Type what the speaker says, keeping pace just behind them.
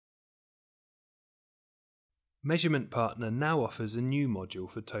Measurement Partner now offers a new module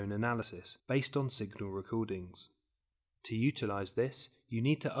for tone analysis based on signal recordings. To utilise this, you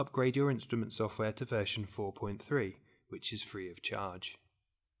need to upgrade your instrument software to version 4.3, which is free of charge.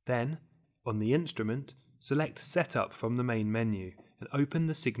 Then, on the instrument, select Setup from the main menu and open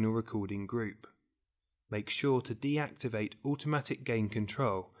the signal recording group. Make sure to deactivate automatic gain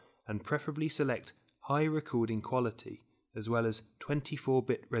control and preferably select high recording quality as well as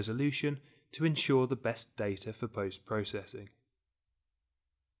 24-bit resolution to ensure the best data for post-processing.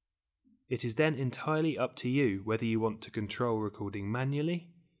 It is then entirely up to you whether you want to control recording manually,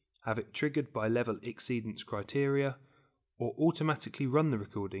 have it triggered by level exceedance criteria, or automatically run the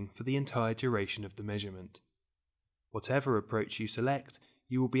recording for the entire duration of the measurement. Whatever approach you select,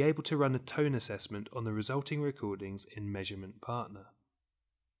 you will be able to run a tone assessment on the resulting recordings in Measurement Partner.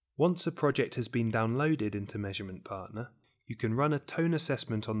 Once a project has been downloaded into Measurement Partner, you can run a tone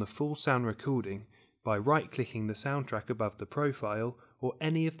assessment on the full sound recording by right-clicking the soundtrack above the profile or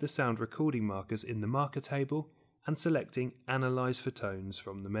any of the sound recording markers in the marker table and selecting Analyze for Tones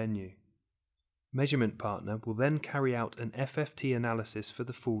from the menu. Measurement Partner will then carry out an FFT analysis for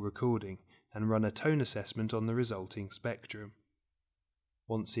the full recording and run a tone assessment on the resulting spectrum.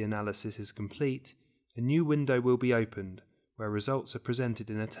 Once the analysis is complete, a new window will be opened where results are presented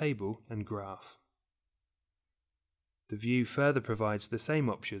in a table and graph. The view further provides the same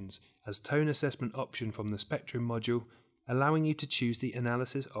options as tone assessment option from the spectrum module, allowing you to choose the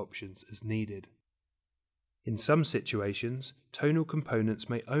analysis options as needed. In some situations, tonal components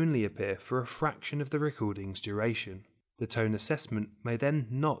may only appear for a fraction of the recording's duration. The tone assessment may then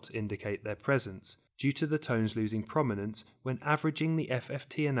not indicate their presence due to the tones losing prominence when averaging the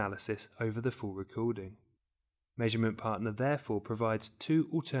FFT analysis over the full recording. Measurement Partner therefore provides two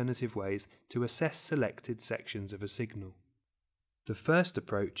alternative ways to assess selected sections of a signal. The first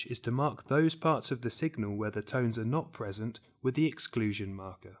approach is to mark those parts of the signal where the tones are not present with the exclusion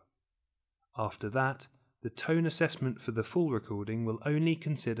marker. After that, the tone assessment for the full recording will only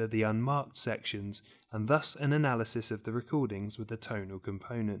consider the unmarked sections and thus an analysis of the recordings with the tonal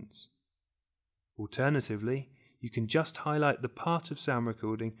components. Alternatively, you can just highlight the part of sound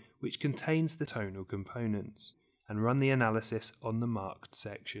recording which contains the tonal components and run the analysis on the marked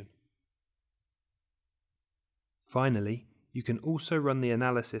section. Finally, you can also run the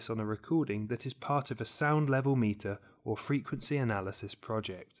analysis on a recording that is part of a sound level meter or frequency analysis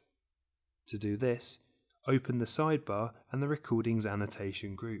project. To do this, open the sidebar and the recordings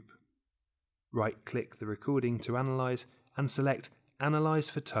annotation group. Right-click the recording to analyse and select Analyze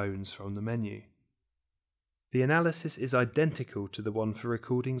for Tones from the menu. The analysis is identical to the one for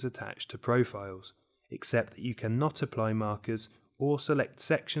recordings attached to profiles, except that you cannot apply markers or select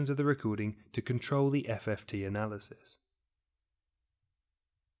sections of the recording to control the FFT analysis.